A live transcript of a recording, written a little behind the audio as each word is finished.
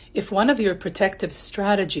If one of your protective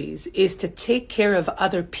strategies is to take care of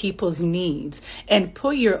other people's needs and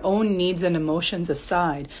put your own needs and emotions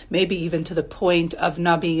aside, maybe even to the point of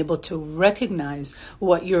not being able to recognize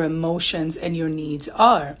what your emotions and your needs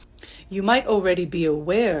are, you might already be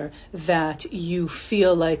aware that you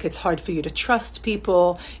feel like it's hard for you to trust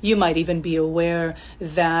people. You might even be aware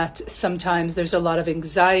that sometimes there's a lot of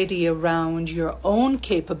anxiety around your own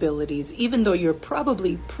capabilities, even though you're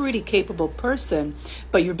probably a pretty capable person,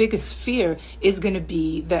 but your biggest fear is going to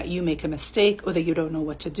be that you make a mistake or that you don't know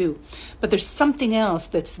what to do. But there's something else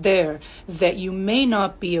that's there that you may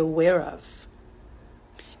not be aware of.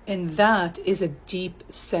 And that is a deep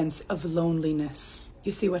sense of loneliness.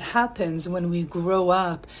 You see, what happens when we grow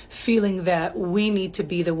up feeling that we need to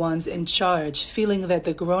be the ones in charge, feeling that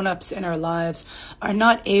the grown-ups in our lives are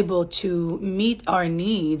not able to meet our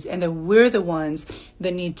needs and that we're the ones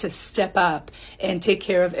that need to step up and take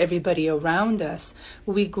care of everybody around us,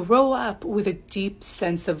 we grow up with a deep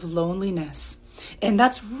sense of loneliness. And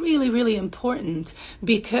that's really, really important,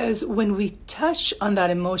 because when we touch on that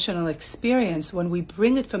emotional experience, when we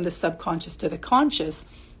bring it from the subconscious to the conscious,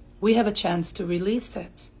 we have a chance to release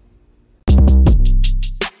it.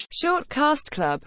 Shortcast Club.